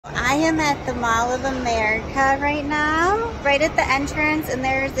I am at the Mall of America right now, right at the entrance, and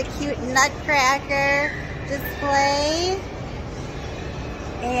there's a cute nutcracker display.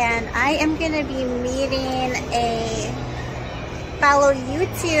 And I am going to be meeting a fellow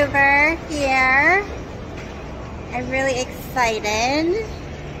YouTuber here. I'm really excited.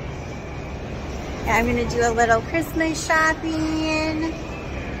 I'm going to do a little Christmas shopping.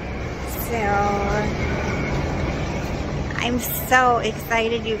 So I'm so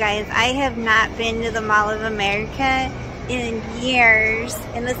excited, you guys. I have not been to the Mall of America in years,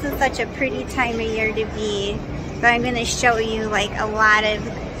 and this is such a pretty time of year to be. So I'm going to show you like a lot of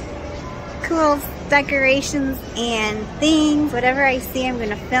cool decorations and things. Whatever I see, I'm going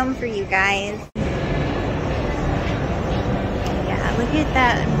to film for you guys. Yeah, look at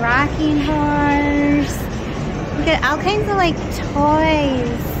that rocking horse. Look at all kinds of like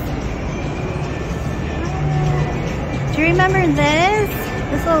toys. Do you remember this?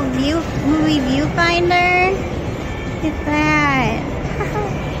 This little movie viewfinder? Look at that.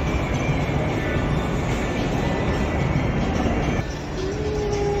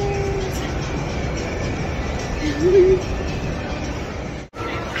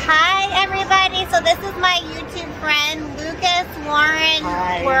 Hi everybody, so this is my YouTube friend Lucas Warren.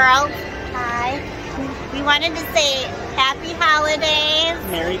 Hi. World. Hi. We wanted to say happy holidays.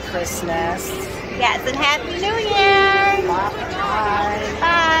 Merry Christmas. Yes, and Happy New Year! Bye.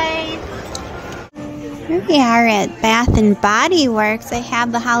 Bye! Here we are at Bath and Body Works. They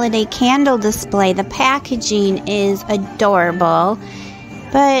have the holiday candle display. The packaging is adorable,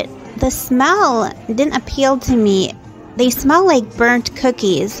 but the smell didn't appeal to me. They smell like burnt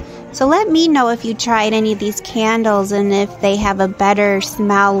cookies. So let me know if you tried any of these candles and if they have a better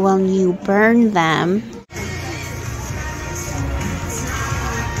smell when you burn them.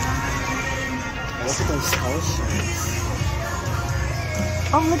 Look at those oceans.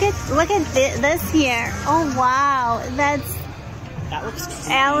 Oh, look at this here. Oh wow, that looks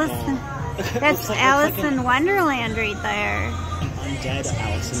cool. Alice. That's like, Alice like in Wonderland right there. An undead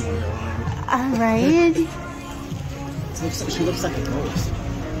Alice in Wonderland. Right. She looks like a ghost.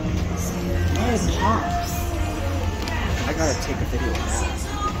 Oh, it pops. I gotta take a video of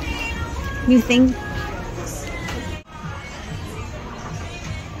that. You think?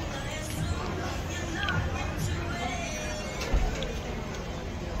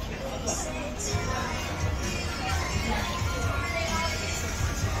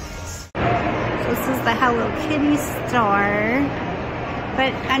 This is the Hello Kitty store,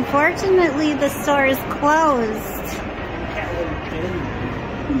 but unfortunately the store is closed.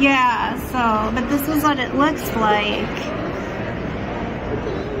 Yeah, so, but this is what it looks like.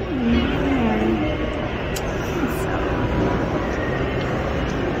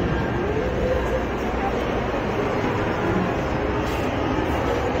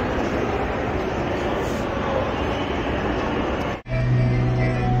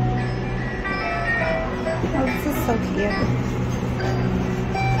 Oh, this is so cute.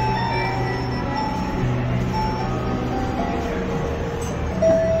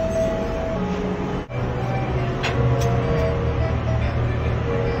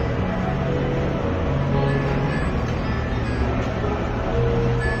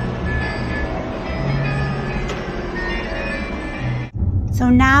 So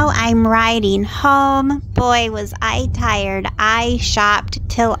now I'm riding home. Boy, was I tired. I shopped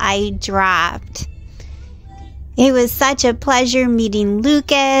till I dropped. It was such a pleasure meeting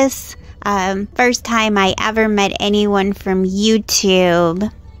Lucas. First time I ever met anyone from YouTube.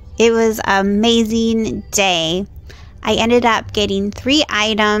 It was an amazing day. I ended up getting 3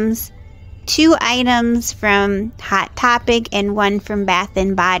 items. 2 items from Hot Topic and 1 from Bath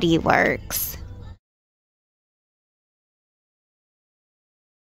and Body Works.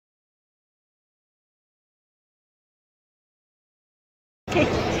 Oh.